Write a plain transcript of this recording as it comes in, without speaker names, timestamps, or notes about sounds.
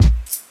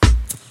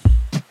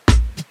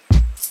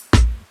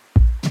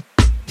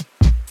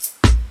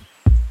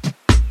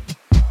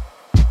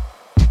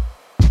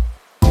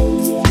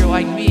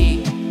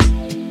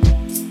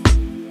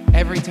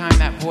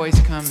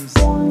voice comes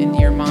into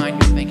your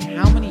mind, you'll think,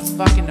 how many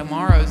fucking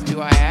tomorrows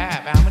do I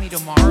have? How many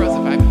tomorrows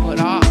have I put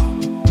off?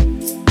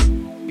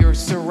 You're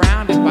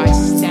surrounded by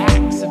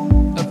stacks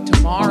of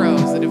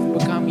tomorrows that have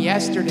become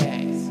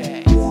yesterdays.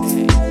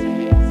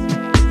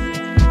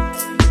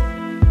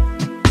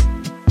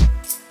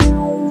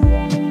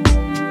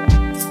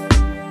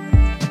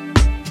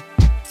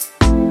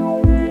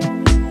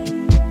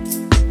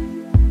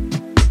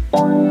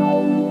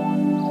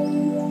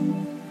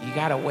 You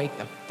gotta wake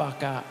the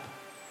fuck up.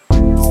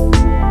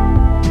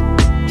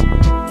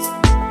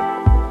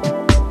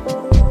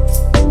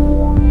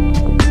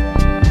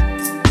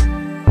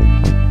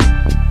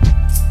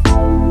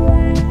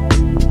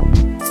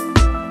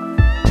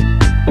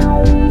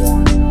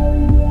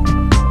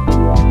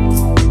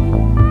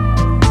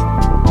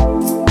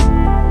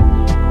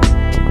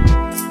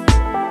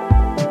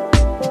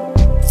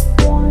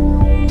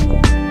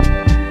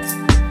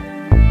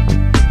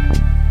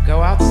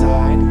 Go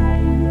outside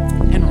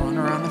and run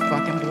around the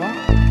fucking block.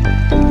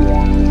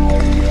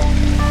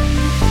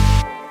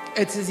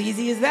 It's as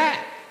easy as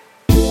that.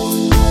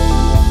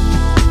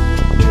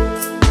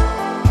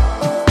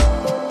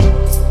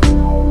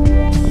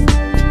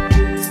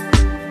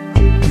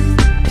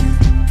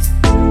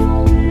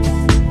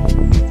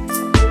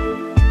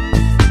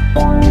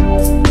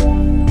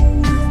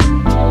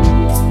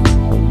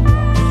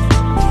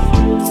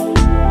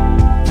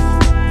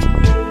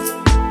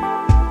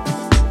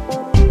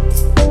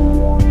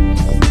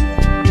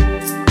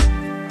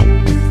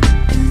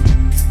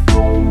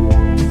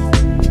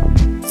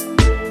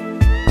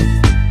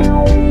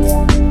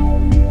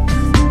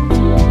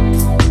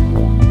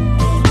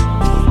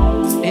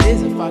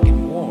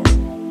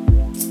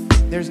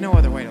 There's no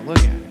other way to look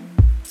at it.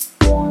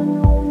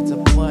 It's a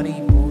bloody,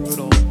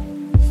 brutal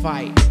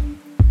fight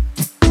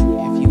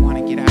if you want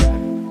to get out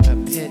of a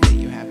pit that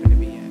you happen to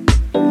be in.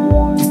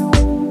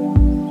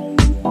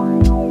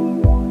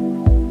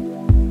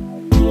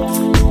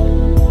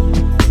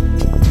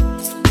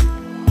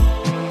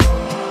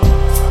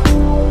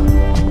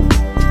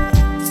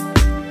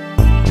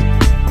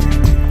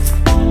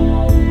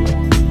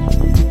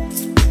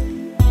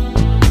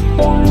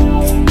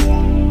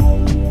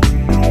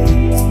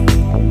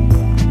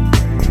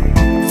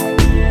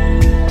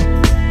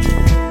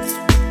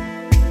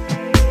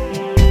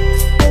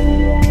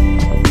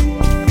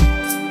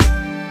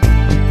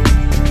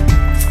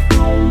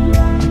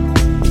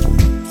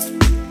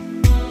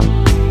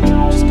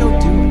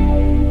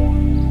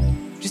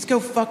 Go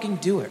fucking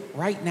do it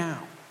right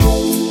now.